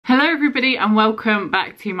everybody and welcome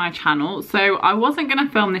back to my channel. So I wasn't going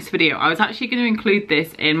to film this video. I was actually going to include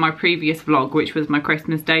this in my previous vlog, which was my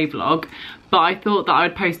Christmas Day vlog, but I thought that I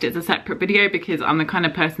would post it as a separate video because I'm the kind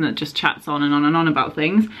of person that just chats on and on and on about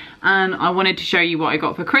things, and I wanted to show you what I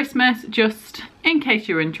got for Christmas just in case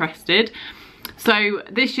you're interested. So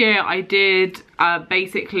this year I did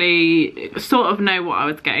basically sort of know what I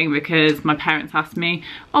was getting because my parents asked me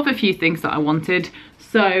of a few things that I wanted.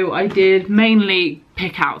 So I did mainly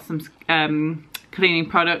pick out some cleaning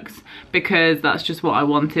products because that's just what I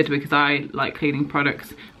wanted, because I like cleaning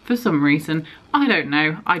products for some reason. I don't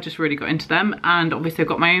know, I just really got into them, and obviously I've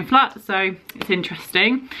got my own flat, so it's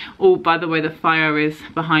interesting. Oh, by the way, the fire is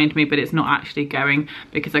behind me, but it's not actually going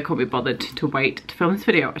because I couldn't be bothered to wait to film this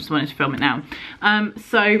video. I just wanted to film it now.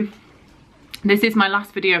 So this is my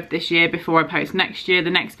last video of this year before I post next year.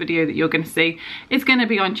 The next video that you're going to see is going to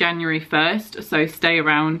be on January 1st, so stay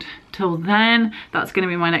around till then. That's going to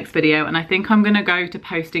be my next video, and I think I'm going to go to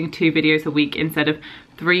posting 2 videos a week instead of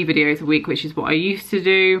 3 videos a week, which is what I used to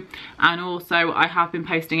do. And also I have been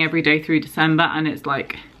posting every day through December, and it's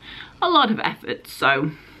like a lot of effort,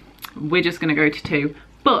 so we're just going to go to 2.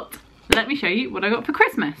 But let me show you what I got for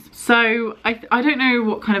Christmas. So I don't know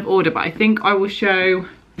what kind of order, but I think I will show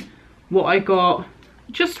what I got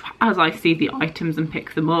just as I see the items and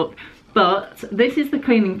pick them up. But this is the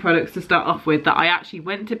cleaning products to start off with that I actually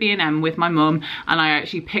went to B&M with my mum, and I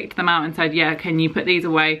actually picked them out and said, yeah, can you put these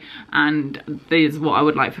away, and this is what I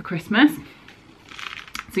would like for Christmas.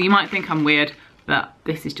 So you might think I'm weird, but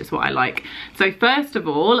this is just what I like. So first of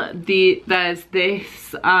all, there's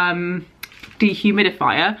this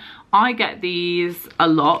dehumidifier. I get these a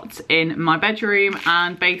lot in my bedroom,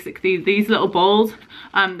 and basically these little balls,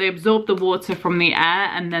 they absorb the water from the air,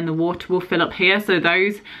 and then the water will fill up here. So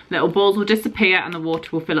those little balls will disappear and the water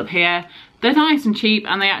will fill up here. They're nice and cheap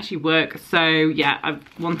and they actually work. So yeah, I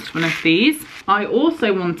wanted one of these. I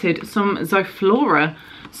also wanted some Zoflora.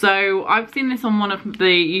 So I've seen this on one of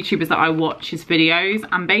the YouTubers that I watch his videos,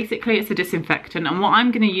 and basically it's a disinfectant, and what I'm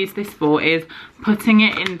going to use this for is putting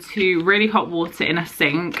it into really hot water in a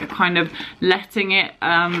sink, kind of letting it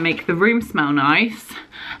make the room smell nice,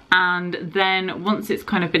 and then once it's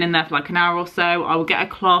kind of been in there for like an hour or so, I will get a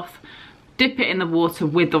cloth, dip it in the water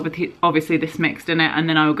with obviously this mixed in it, and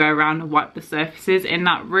then I will go around and wipe the surfaces in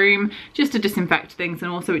that room just to disinfect things, and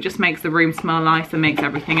also it just makes the room smell nice and makes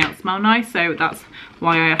everything else smell nice, so that's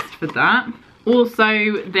why I asked for that.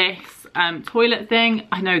 Also this toilet thing,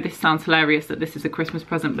 I know this sounds hilarious that this is a Christmas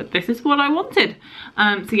present, but this is what I wanted.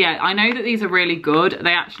 So yeah, I know that these are really good,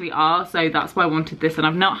 they actually are, so that's why I wanted this, and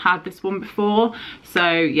I've not had this one before,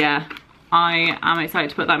 so yeah, I am excited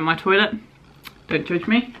to put that in my toilet. Don't judge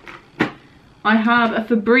me. I have a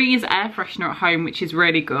Febreze air freshener at home, which is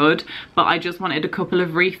really good, but I just wanted a couple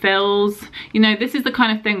of refills. You know, this is the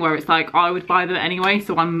kind of thing where it's like I would buy them anyway,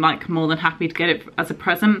 so I'm like more than happy to get it as a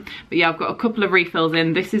present. But yeah, I've got a couple of refills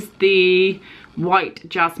in. This is the white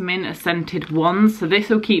jasmine scented ones, so this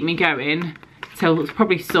will keep me going till it's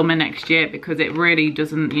probably summer next year, because it really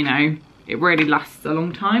doesn't, you know, it really lasts a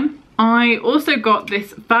long time. I also got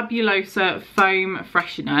this Fabulosa foam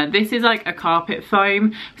freshener. This is like a carpet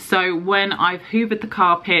foam, so when I've hoovered the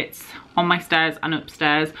carpets on my stairs and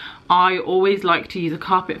upstairs, I always like to use a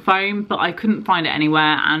carpet foam, but I couldn't find it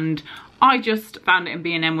anywhere, and I just found it in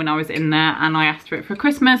B&M when I was in there, and I asked for it for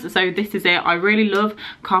Christmas, so this is it. I really love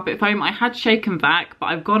carpet foam. I had shake and vac, but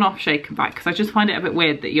I've gone off shake and vac because I just find it a bit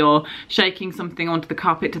weird that you're shaking something onto the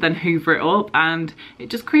carpet to then hoover it up, and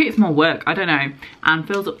it just creates more work, I don't know, and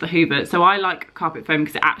fills up the hoover. So I like carpet foam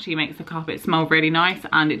because it actually makes the carpet smell really nice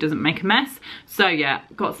and it doesn't make a mess. So yeah,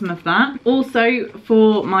 got some of that. Also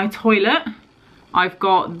for my toilet, I've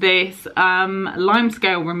got this lime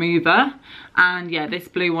scale remover, and yeah, this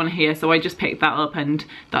blue one here, so I just picked that up, and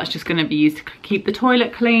that's just going to be used to keep the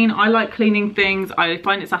toilet clean. I like cleaning things, I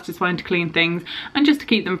find it satisfying to clean things and just to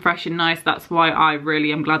keep them fresh and nice. That's why I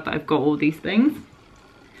really am glad that I've got all these things.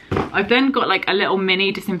 I've then got like a little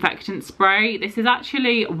mini disinfectant spray. This is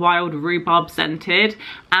actually wild rhubarb scented,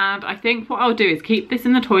 and I think what I'll do is keep this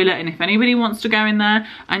in the toilet, and if anybody wants to go in there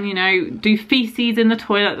and, you know, do feces in the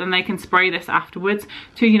toilet, then they can spray this afterwards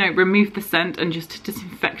to, you know, remove the scent and just to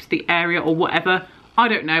disinfect the area or whatever. I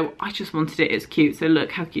don't know, I just wanted it, it's cute, so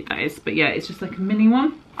look how cute that is. But yeah, it's just like a mini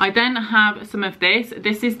one. I then have some of this.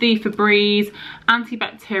 This is the Febreze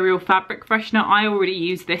antibacterial fabric freshener. I already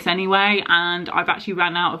use this anyway, and I've actually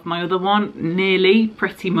ran out of my other one, nearly,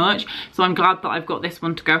 pretty much. So I'm glad that I've got this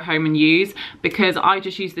one to go home and use, because I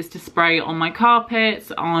just use this to spray on my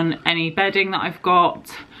carpets, on any bedding that I've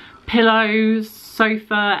got, pillows,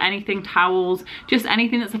 sofa, anything, towels, just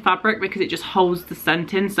anything that's a fabric, because it just holds the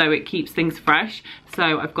scent in, so it keeps things fresh.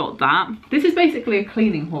 So I've got that. This is basically a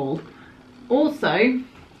cleaning haul. Also,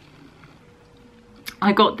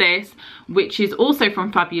 I got this, which is also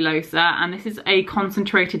from Fabulosa, and this is a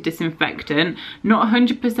concentrated disinfectant. Not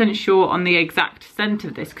 100% sure on the exact scent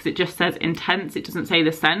of this because it just says intense, it doesn't say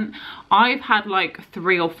the scent. I've had like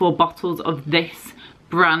 3 or 4 bottles of this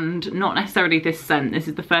brand, not necessarily this scent. This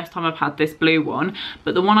is the first time I've had this blue one,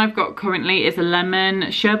 but the one I've got currently is a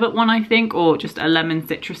lemon sherbet one, I think, or just a lemon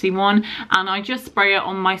citrusy one, and I just spray it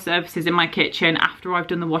on my surfaces in my kitchen after I've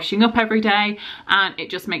done the washing up every day, and it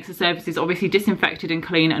just makes the surfaces obviously disinfected and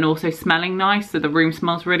clean, and also smelling nice, so the room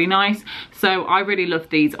smells really nice. So I really love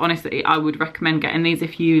these. Honestly, I would recommend getting these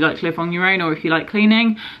if you like to live on your own or if you like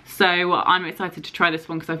cleaning. So I'm excited to try this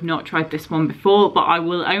one because I've not tried this one before, but I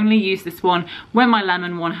will only use this one when my lemon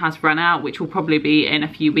one has run out, which will probably be in a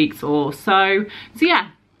few weeks or so. So yeah,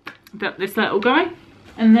 got this little guy.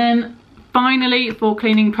 And then finally, for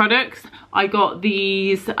cleaning products, I got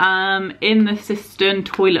these in the cistern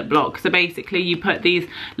toilet blocks. So basically you put these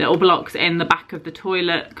little blocks in the back of the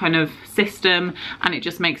toilet kind of system, and it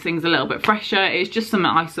just makes things a little bit fresher. It's just something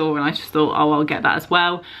I saw and I just thought, oh, I'll get that as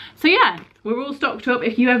well. So yeah, we're all stocked up.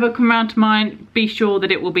 If you ever come around to mine, be sure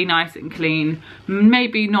that it will be nice and clean.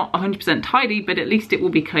 Maybe not 100% tidy, but at least it will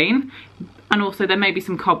be clean. And also there may be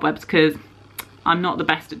some cobwebs because I'm not the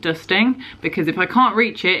best at dusting, because if I can't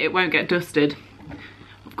reach it, it won't get dusted.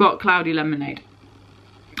 I've got cloudy lemonade.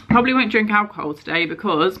 Probably won't drink alcohol today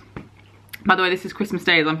because, by the way, this is Christmas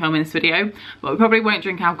Day as I'm filming this video, but we probably won't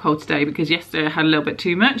drink alcohol today because yesterday I had a little bit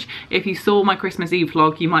too much. If you saw my Christmas Eve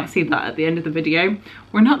vlog, you might see that at the end of the video.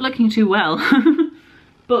 We're not looking too well.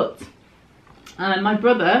 But my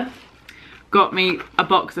brother got me a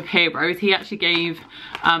box of Heroes. He actually gave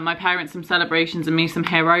my parents some celebrations and me some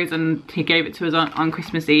Heroes, and he gave it to us on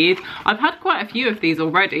Christmas Eve. I've had quite a few of these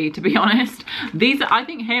already, to be honest. These, I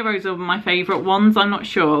think Heroes are my favourite ones, I'm not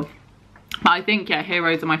sure. But I think, yeah,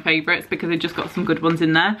 Heroes are my favourites because they've just got some good ones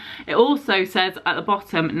in there. It also says at the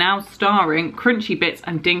bottom, now starring Crunchy Bits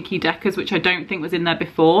and Dinky Deckers, which I don't think was in there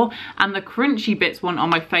before. And the Crunchy Bits one are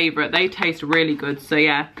my favourite. They taste really good. So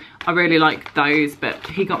yeah, I really like those. But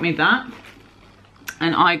he got me that.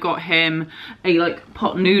 And I got him a like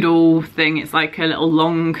pot noodle thing. It's like a little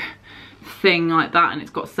long thing like that, and it's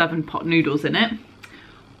got 7 pot noodles in it.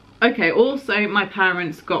 Okay, also my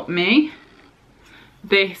parents got me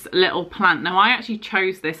this little plant. Now I actually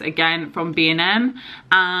chose this again from B&M,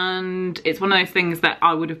 and it's one of those things that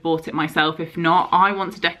I would have bought it myself if not. I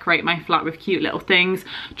want to decorate my flat with cute little things,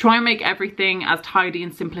 try and make everything as tidy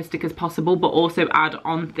and simplistic as possible, but also add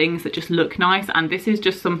on things that just look nice, and this is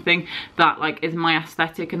just something that like is my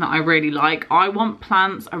aesthetic and that I really like. I want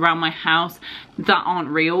plants around my house that aren't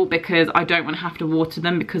real because I don't want to have to water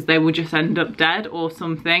them because they will just end up dead or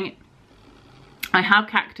something. I have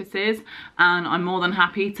cactuses and I'm more than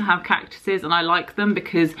happy to have cactuses, and I like them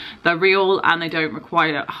because they're real and they don't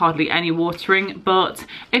require hardly any watering. But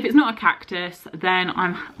if it's not a cactus, then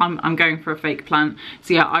I'm going for a fake plant.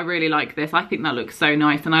 So yeah, I really like this. I think that looks so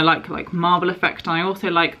nice, and I like marble effect, and I also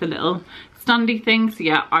like the little standy thing. So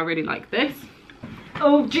yeah, I really like this.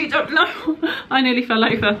 Oh geez, oh no, I nearly fell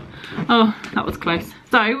over. Oh, that was close.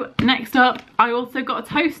 So next up, I also got a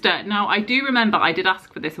toaster. Now I do remember I did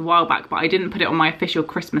ask for this a while back, but I didn't put it on my official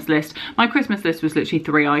Christmas list. My Christmas list was literally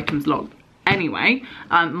 3 items long anyway,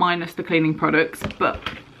 minus the cleaning products, but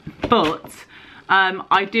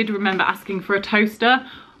I did remember asking for a toaster.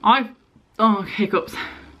 Oh, hiccups.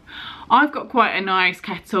 I've got quite a nice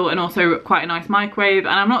kettle and also quite a nice microwave,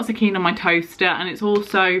 and I'm not so keen on my toaster, and it's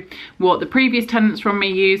also what the previous tenants from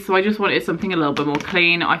me used, so I just wanted something a little bit more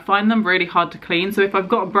clean. I find them really hard to clean, so if I've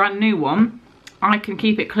got a brand new one, I can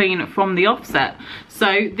keep it clean from the offset.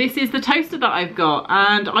 So this is the toaster that I've got,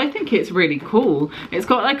 and I think it's really cool. It's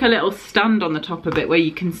got like a little stand on the top of it where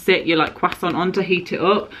you can sit your like croissant on to heat it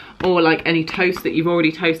up, or like any toast that you've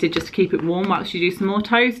already toasted just to keep it warm whilst you do some more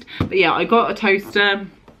toast. But yeah, I got a toaster.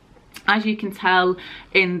 As you can tell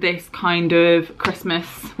in this kind of Christmas,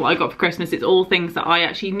 what I got for Christmas, it's all things that I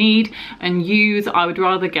actually need and use. I would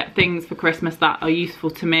rather get things for Christmas that are useful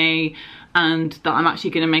to me and that I'm actually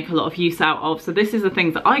going to make a lot of use out of. So this is the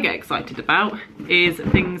things that I get excited about, is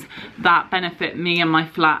things that benefit me and my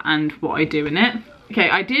flat and what I do in it. Okay,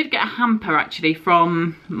 I did get a hamper actually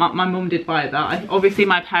from, my mum did buy that. Obviously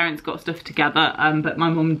my parents got stuff together, but my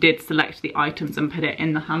mum did select the items and put it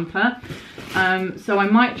in the hamper. So I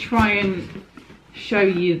might try and show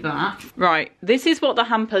you that. Right, this is what the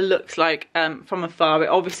hamper looks like from afar. It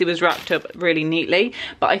obviously was wrapped up really neatly,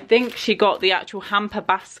 but I think she got the actual hamper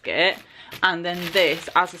basket and then this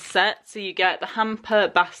as a set. So you get the hamper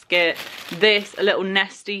basket, this, a little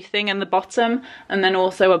nesty thing in the bottom, and then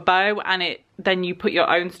also a bow, and then you put your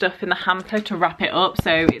own stuff in the hamper to wrap it up.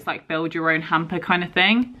 So it's like build your own hamper kind of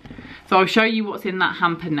thing. So I'll show you what's in that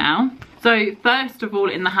hamper now. So first of all,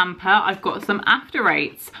 in the hamper, I've got some after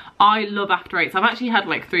eights. I love after eights. I've actually had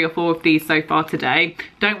like 3 or 4 of these so far today.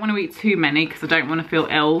 Don't want to eat too many because I don't want to feel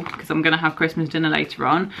ill because I'm going to have Christmas dinner later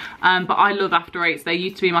on. But I love after eights. They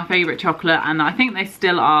used to be my favourite chocolate and I think they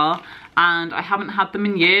still are. And I haven't had them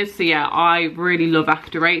in years, so yeah, I really love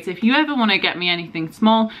after eights. If you ever want to get me anything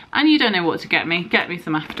small and you don't know what to get me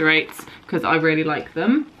some after eights because I really like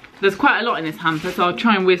them. There's quite a lot in this hamper, so I'll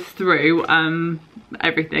try and whiz through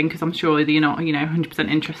everything because I'm sure that you're not, you know,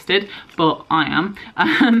 100% interested, but I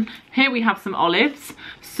am. Here we have some olives.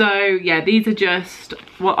 So yeah, these are just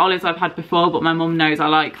what olives I've had before, but my mum knows I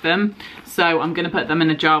like them. So I'm going to put them in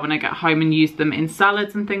a jar when I get home and use them in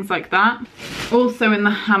salads and things like that. Also in the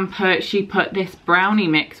hamper, she put this brownie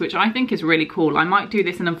mix, which I think is really cool. I might do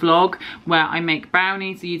this in a vlog where I make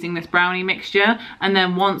brownies using this brownie mixture. And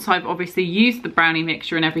then once I've obviously used the brownie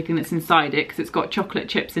mixture and everything that's inside it, because it's got chocolate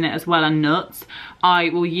chips in it as well and nuts, I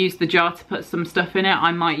will use the jar to put some stuff in it.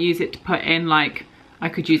 I might use it to put in like, I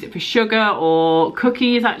could use it for sugar or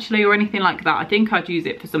cookies actually, or anything like that. I think I'd use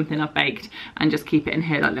it for something I've baked and just keep it in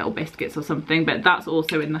here like little biscuits or something, but that's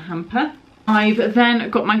also in the hamper. I've then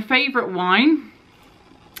got my favourite wine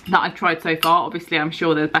that I've tried so far. Obviously I'm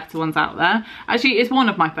sure there's better ones out there. Actually it's one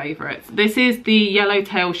of my favourites. This is the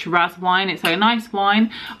Yellowtail Shiraz wine. It's a nice wine.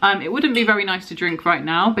 It wouldn't be very nice to drink right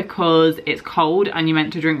now because it's cold and you're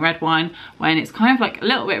meant to drink red wine when it's kind of like a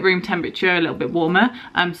little bit room temperature, a little bit warmer,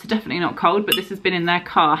 so definitely not cold, but this has been in their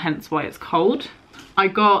car, hence why it's cold. I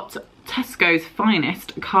got Tesco's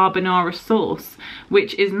finest carbonara sauce,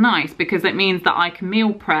 which is nice because it means that I can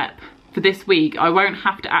meal prep for this week. I won't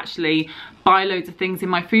have to actually buy loads of things in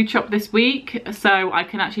my food shop this week, so I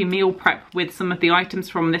can actually meal prep with some of the items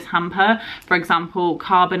from this hamper. For example,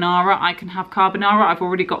 carbonara, I can have carbonara. I've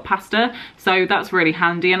already got pasta, so that's really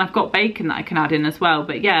handy, and I've got bacon that I can add in as well.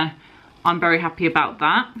 But yeah, I'm very happy about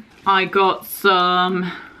that. I got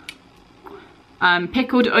some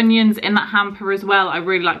pickled onions in that hamper as well. I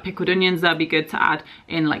really like pickled onions. They'll be good to add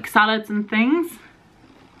in like salads and things.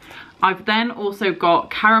 I've then also got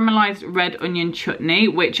caramelized red onion chutney,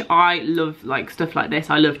 which I love, like stuff like this.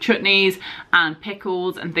 I love chutneys and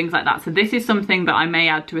pickles and things like that. So this is something that I may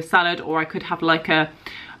add to a salad, or I could have like a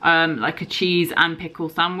cheese and pickle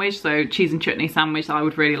sandwich. So cheese and chutney sandwich, I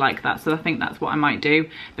would really like that. So I think that's what I might do.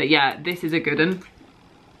 But yeah, this is a good one.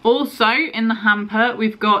 Also in the hamper,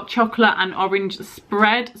 we've got chocolate and orange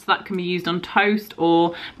spread, so that can be used on toast,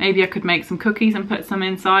 or maybe I could make some cookies and put some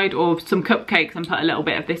inside, or some cupcakes and put a little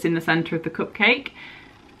bit of this in the center of the cupcake.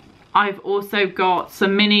 I've also got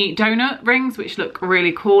some mini donut rings, which look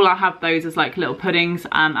really cool. I have those as like little puddings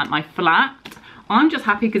at my flat. I'm just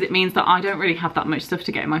happy because it means that I don't really have that much stuff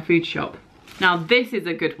to get in my food shop. Now this is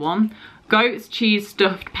a good one. Goat's cheese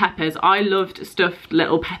stuffed peppers. I loved stuffed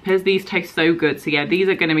little peppers. These taste so good. So yeah, these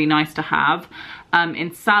are going to be nice to have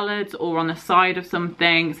in salads or on the side of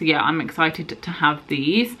something. So yeah, I'm excited to have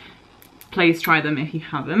these. Please try them if you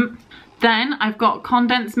haven't. Then I've got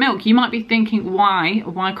condensed milk. You might be thinking,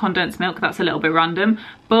 why condensed milk? That's a little bit random,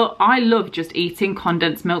 but I love just eating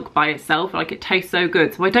condensed milk by itself. Like, it tastes so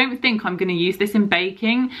good. So I don't think I'm going to use this in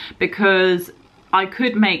baking, because I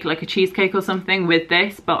could make like a cheesecake or something with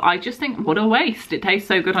this, but I just think what a waste. It tastes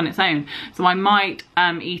so good on its own. So I might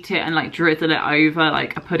eat it and like drizzle it over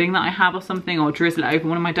like a pudding that I have or something, or drizzle it over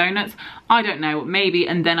one of my donuts. I don't know, maybe,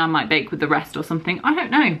 and then I might bake with the rest or something. I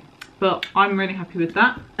don't know, but I'm really happy with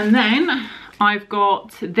that. And then I've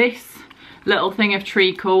got this little thing of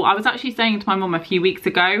treacle. I was actually saying to my mum a few weeks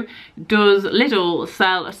ago, does Lidl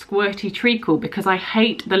sell a squirty treacle? Because I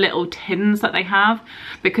hate the little tins that they have,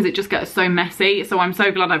 because it just gets so messy. So I'm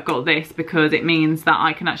so glad I've got this, because it means that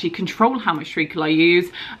I can actually control how much treacle I use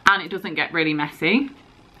and it doesn't get really messy.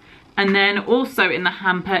 And then also in the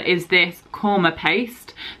hamper is this korma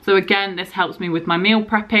paste. So again, this helps me with my meal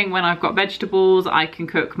prepping. When I've got vegetables, I can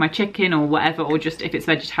cook my chicken or whatever, or just if it's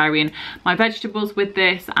vegetarian, my vegetables with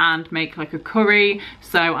this and make like a curry.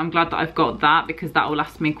 So I'm glad that I've got that, because that will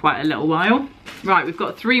last me quite a little while. Right, we've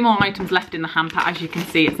got 3 more items left in the hamper. As you can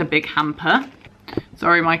see, it's a big hamper.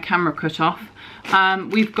 Sorry, my camera cut off.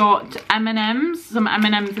 We've got M&Ms, some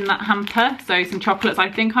M&Ms in that hamper, so some chocolates. I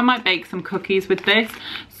think I might bake some cookies with this,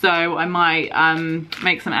 so I might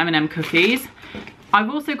make some M&M cookies. I've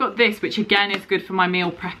also got this, which again is good for my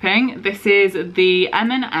meal prepping. This is the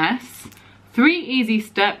M&S 3 Easy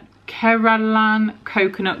Step Keralan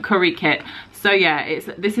Coconut Curry Kit. So yeah,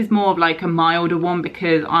 this is more of like a milder one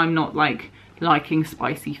because I'm not like liking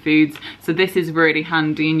spicy foods. So this is really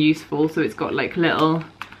handy and useful. So it's got like little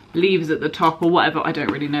leaves at the top or whatever, I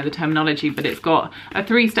don't really know the terminology, but it's got a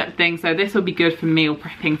 3-step thing. So this will be good for meal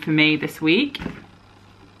prepping for me this week.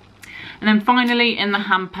 And then finally in the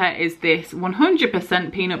hamper is this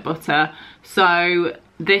 100% peanut butter. So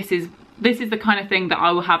this is the kind of thing that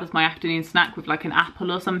I will have as my afternoon snack with like an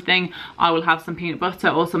apple or something. I will have some peanut butter,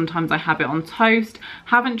 or sometimes I have it on toast.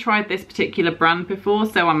 Haven't tried this particular brand before,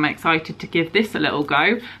 so I'm excited to give this a little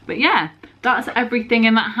go. But yeah, that's everything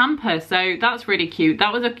in that hamper. So that's really cute.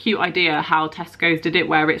 That was a cute idea how Tesco's did it,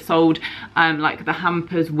 where it sold like the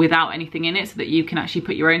hampers without anything in it so that you can actually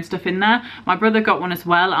put your own stuff in there. My brother got one as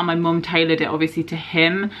well, and my mum tailored it obviously to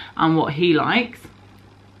him and what he likes.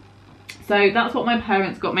 So that's what my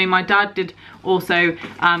parents got me. My dad did also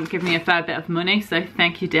give me a fair bit of money, so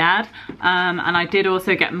thank you, Dad. And I did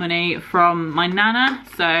also get money from my nana,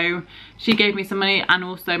 so she gave me some money, and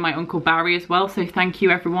also my Uncle Barry as well. So thank you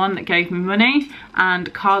everyone that gave me money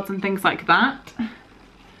and cards and things like that.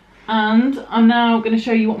 And I'm now going to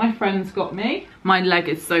show you what my friends got me. My leg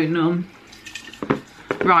is so numb.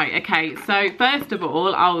 Right, okay, so first of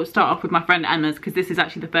all, I'll start off with my friend Emma's, because this is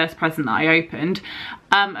actually the first present that I opened.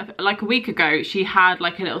 Like a week ago, she had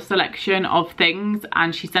like a little selection of things,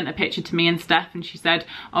 and she sent a picture to me and Steph, and she said,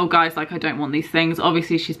 oh guys, like I don't want these things.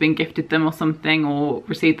 Obviously she's been gifted them or something, or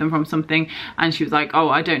received them from something, and she was like, oh,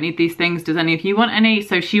 I don't need these things, does any of you want any?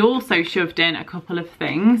 So she also shoved in a couple of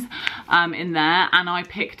things in there, and I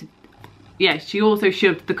picked, yeah, she also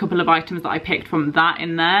shoved the couple of items that I picked from that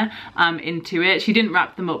in there into it. She didn't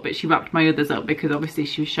wrap them up, but she wrapped my others up because obviously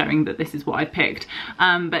she was showing that this is what I picked.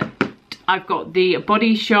 But I've got the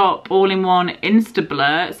Body Shop All-in-One Insta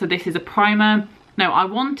Blur. So this is a primer. No, I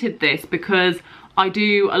wanted this because I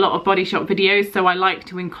do a lot of Body Shop videos, so I like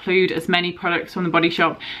to include as many products from the Body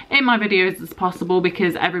Shop in my videos as possible,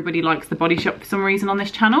 because everybody likes the Body Shop for some reason on this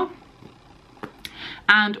channel.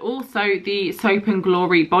 And also the Soap and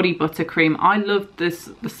Glory Body Butter Cream. I love the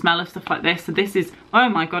smell of stuff like this. So this is, oh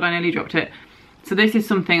my god, I nearly dropped it. So this is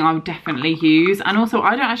something I would definitely use. And also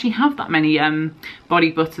I don't actually have that many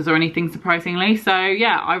body butters or anything, surprisingly. So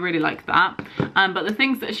yeah, I really like that. But the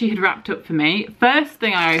things that she had wrapped up for me, first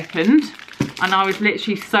thing I opened, and I was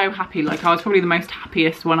literally so happy, like I was probably the most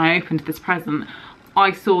happiest when I opened this present.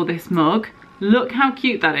 I saw this mug. Look how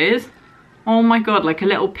cute that is. Oh my god, like a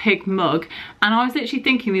little pig mug. And I was literally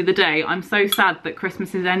thinking the other day, I'm so sad that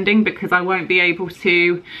Christmas is ending because I won't be able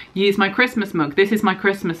to use my Christmas mug. This is my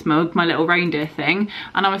Christmas mug, my little reindeer thing.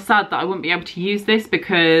 And I was sad that I wouldn't be able to use this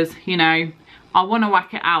because, you know, I want to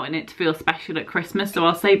whack it out and it to feel special at Christmas, so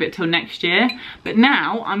I'll save it till next year. But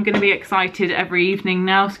now I'm going to be excited every evening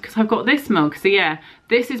now because I've got this mug. So yeah,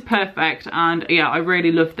 this is perfect, and yeah, I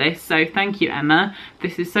really love this. So thank you, Emma.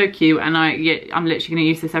 This is so cute, and I'm literally going to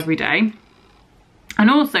use this every day. And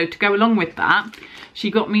also, to go along with that, she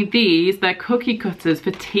got me these. They're cookie cutters for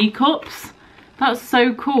teacups. That's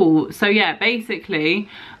so cool. So yeah, basically,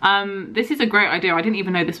 this is a great idea. I didn't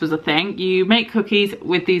even know this was a thing. You make cookies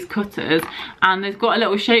with these cutters, and they've got a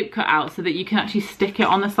little shape cut out so that you can actually stick it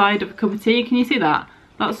on the side of a cup of tea. Can you see that?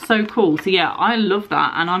 That's so cool. So yeah, I love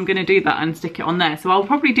that, and I'm going to do that and stick it on there. So I'll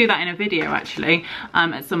probably do that in a video actually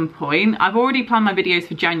at some point. I've already planned my videos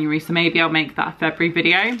for January, so maybe I'll make that a February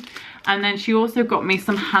video. And then she also got me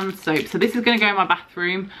some hand soap. So this is going to go in my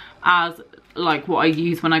bathroom as like what I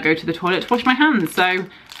use when I go to the toilet to wash my hands. So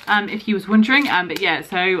if you was wondering, but yeah,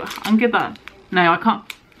 so I'm good that. No, I can't.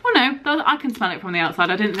 Oh no, I can smell it from the outside.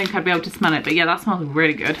 I didn't think I'd be able to smell it, but yeah, that smells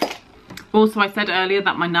really good. Also, I said earlier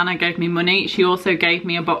that my nana gave me money. She also gave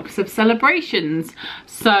me a box of celebrations.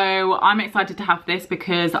 So I'm excited to have this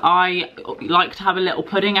because I like to have a little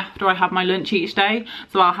pudding after I have my lunch each day.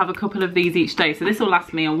 So I'll have a couple of these each day. So this will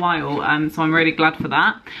last me a while. So I'm really glad for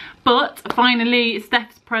that. But finally,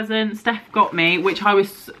 Steph's present. Steph got me, which I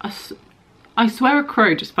swear a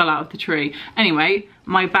crow just fell out of the tree. Anyway,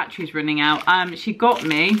 my battery's running out. She got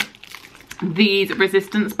me these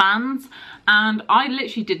resistance bands. And I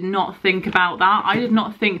literally did not think about that. I did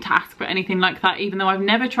not think to ask for anything like that, even though I've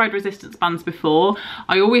never tried resistance bands before.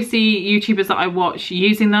 I always see YouTubers that I watch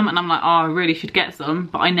using them and I'm like, oh, I really should get some,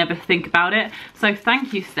 but I never think about it. So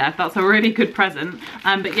thank you, Steph. That's a really good present.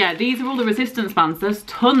 But yeah, these are all the resistance bands. There's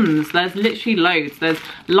tons. There's literally loads. There's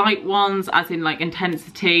light ones, as in like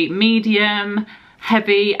intensity, medium,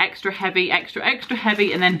 heavy, extra heavy, extra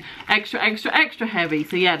heavy, and then extra heavy.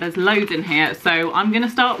 So yeah, there's loads in here. So I'm gonna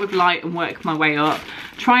start with light and work my way up.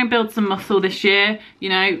 Try and build some muscle this year, you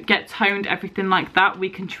know, get toned, everything like that, we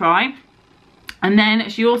can try. And then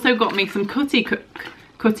she also got me some cookie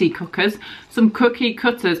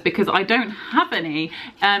cutters because I don't have any.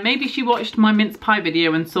 Maybe she watched my mince pie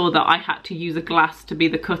video and saw that I had to use a glass to be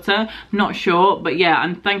the cutter, not sure. But yeah,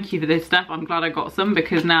 and thank you for this stuff. I'm glad I got some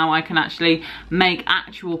because now I can actually make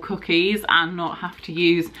actual cookies and not have to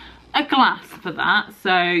use a glass for that.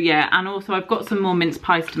 So yeah, and also I've got some more mince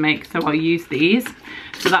pies to make, so I'll use these,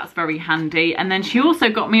 so that's very handy. And then she also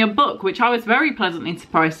got me a book, which I was very pleasantly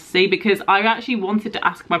surprised to see, because I actually wanted to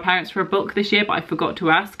ask my parents for a book this year, but I forgot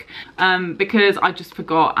to ask because I just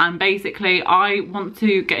forgot. And basically I want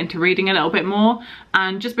to get into reading a little bit more,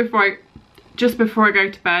 and just before I go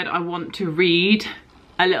to bed I want to read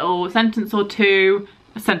a little sentence or two,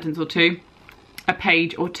 a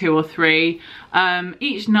page or 2 or 3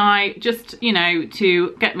 each night, just, you know,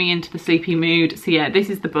 to get me into the sleepy mood. So yeah, this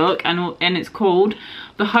is the book, and it's called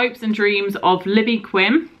The Hopes and Dreams of Libby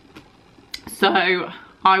Quinn. So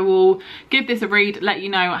I will give this a read, let you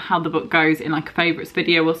know how the book goes in like a favourites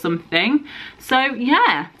video or something. So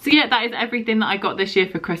yeah, that is everything that I got this year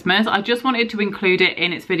for Christmas. I just wanted to include it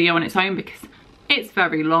in its video on its own because it's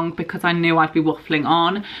very long, because I knew I'd be waffling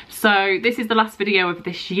on. So this is the last video of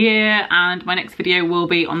this year, and my next video will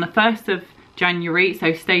be on the 1st of January,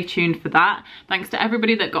 so stay tuned for that. Thanks to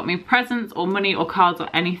everybody that got me presents or money or cards or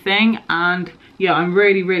anything. And yeah, I'm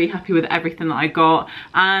really happy with everything that I got.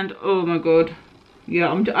 And oh my god,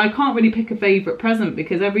 yeah, I can't really pick a favourite present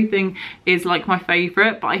because everything is like my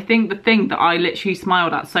favourite. But I think the thing that I literally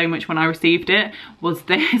smiled at so much when I received it was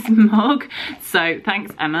this mug. So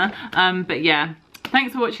thanks, Emma. But yeah,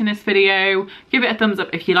 thanks for watching this video. Give it a thumbs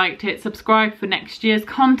up if you liked it. Subscribe for next year's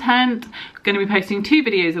content. I'm going to be posting 2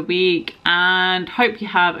 videos a week, and hope you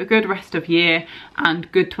have a good rest of year and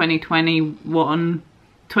good 2021,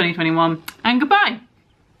 and goodbye.